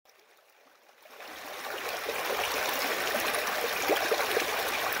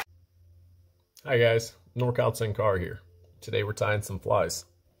Hi guys, NorCal car here. Today we're tying some flies.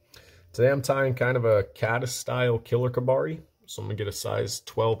 Today I'm tying kind of a Caddis style Killer Kebari. So I'm gonna get a size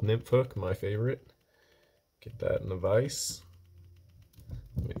 12 Nymph hook, my favorite. Get that in the vise.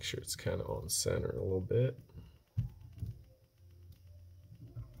 Make sure it's kind of on center a little bit.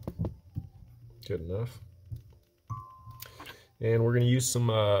 Good enough. And we're gonna use some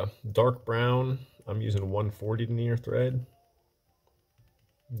dark brown. I'm using 140 denier thread.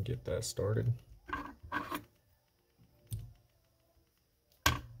 Get that started.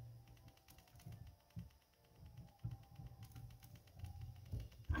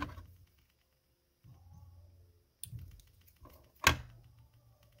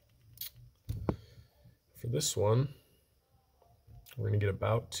 For this one, we're going to get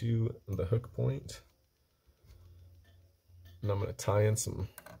about to the hook point. And I'm going to tie in some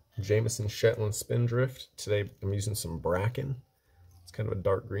Jamieson Shetland Spindrift. Today I'm using some Bracken. It's kind of a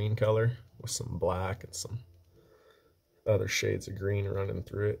dark green color with some black and some other shades of green running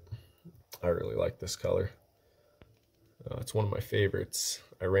through it. I really like this color. It's one of my favorites.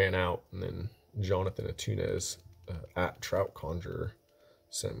 I ran out and then Jonathan Atunez at Trout Conjurer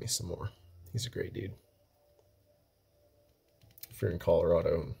sent me some more. He's a great dude. If you're in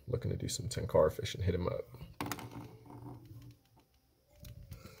Colorado and looking to do some tenkara fishing, hit him up.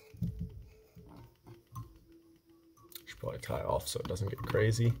 Should probably tie off so it doesn't get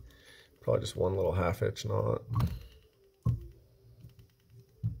crazy. Probably just one little half-hitch knot.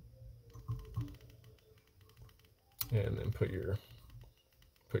 And then put your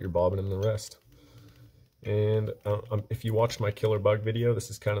bobbin in the rest. And if you watched my killer bug video, this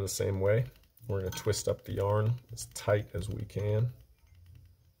is kind of the same way. We're going to twist up the yarn as tight as we can.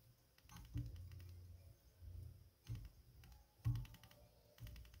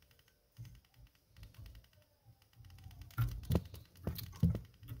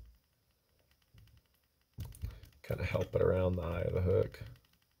 Kind of help it around the eye of the hook.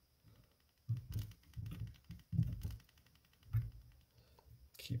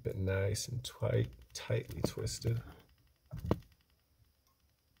 Keep it nice and tightly twisted.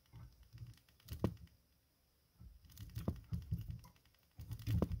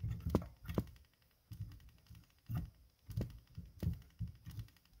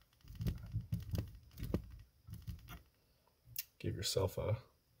 Give yourself a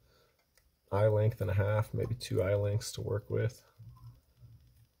eye length and a half, maybe 2 eye lengths to work with.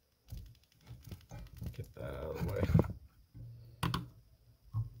 Get that out of the way.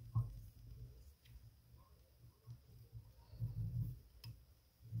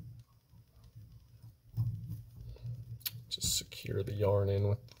 Just secure the yarn in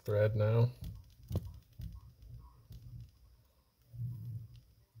with the thread now.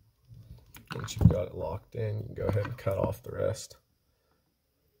 Once you've got it locked in, you can go ahead and cut off the rest.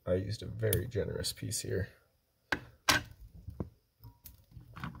 I used a very generous piece here.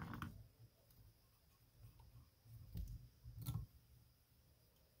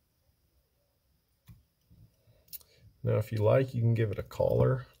 Now if you like, you can give it a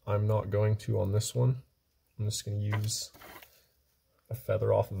collar. I'm not going to on this one. I'm just going to use a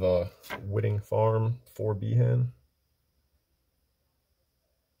feather off of a Whitting Farm 4B hen.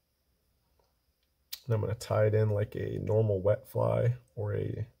 And I'm going to tie it in like a normal wet fly or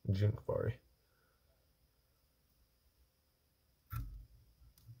a June Kebari.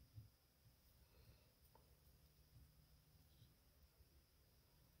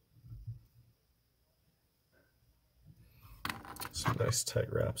 Some nice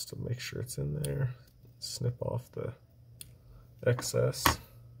tight wraps to make sure it's in there. Snip off the excess.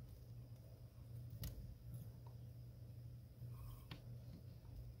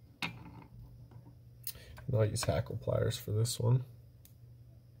 And I'll use Hackle pliers for this one.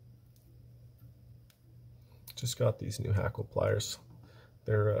 Just got these new Hackle pliers.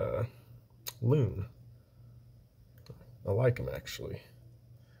 They're loon. I like them actually.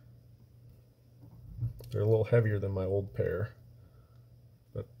 They're a little heavier than my old pair,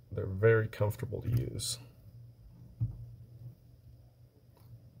 but they're very comfortable to use.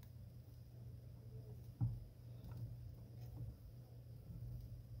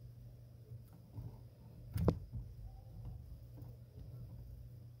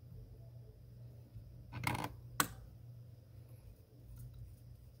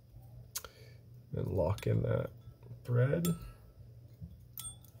 And lock in that thread.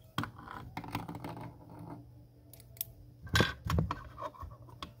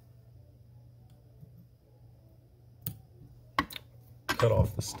 Cut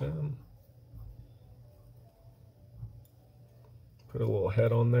off the stem. Put a little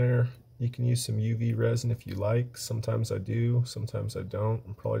head on there. You can use some UV resin if you like. Sometimes I do, sometimes I don't.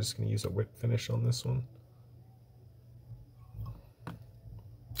 I'm probably just going to use a whip finish on this one. I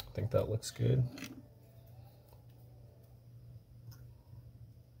think that looks good.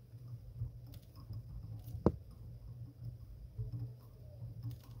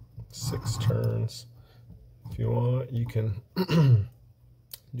 Six turns. If you want, you can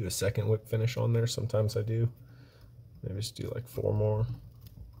do a second whip finish on there. Sometimes I do. Maybe just do like 4 more.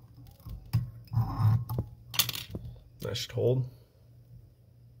 That should hold.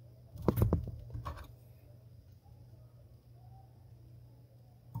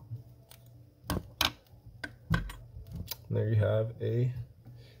 And there you have a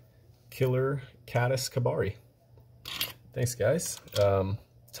killer Caddis Kebari. Thanks, guys.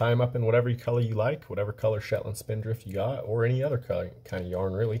 Tie them up in whatever color you like, whatever color Shetland Spindrift you got, or any other kind of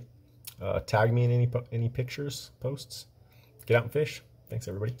yarn, really. Tag me in any pictures, posts. Get out and fish. Thanks,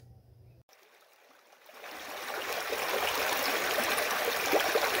 everybody.